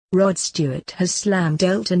Rod Stewart has slammed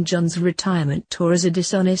Elton John's retirement tour as a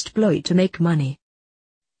dishonest ploy to make money.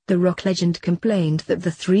 The rock legend complained that the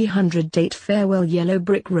 300-date farewell Yellow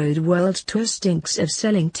Brick Road World Tour stinks of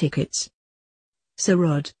selling tickets. Sir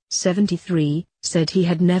Rod, 73, said he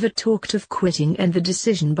had never talked of quitting, and the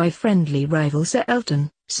decision by friendly rival Sir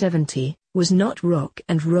Elton, 70, was not rock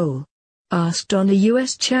and roll. Asked on a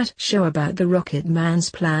US chat show about the Rocket Man's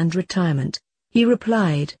planned retirement, he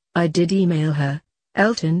replied, "I did email her,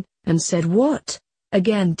 Elton, and said what?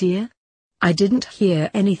 Again, dear? I didn't hear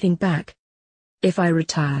anything back. If I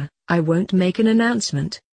retire, I won't make an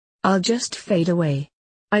announcement. I'll just fade away.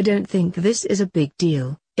 I don't think this is a big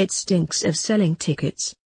deal, it stinks of selling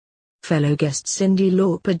tickets." Fellow guest Cyndi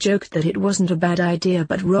Lauper joked that it wasn't a bad idea,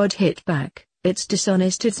 but Rod hit back, "It's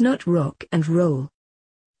dishonest, it's not rock and roll."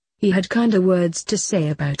 He had kinder words to say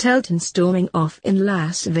about Elton storming off in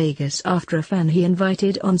Las Vegas after a fan he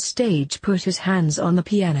invited on stage put his hands on the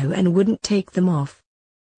piano and wouldn't take them off.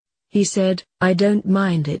 He said, "I don't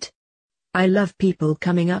mind it. I love people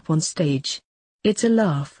coming up on stage. It's a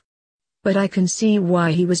laugh. But I can see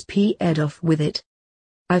why he was peed off with it.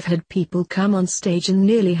 I've had people come on stage and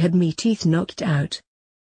nearly had me teeth knocked out."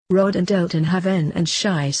 Rod and Elton have and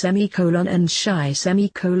shy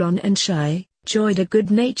enjoyed a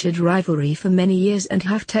good-natured rivalry for many years and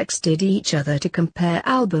have texted each other to compare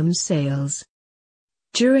album sales.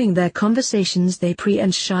 During their conversations they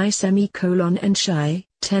and shy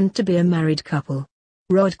tend to be a married couple.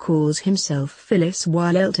 Rod calls himself Phyllis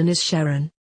while Elton is Sharon.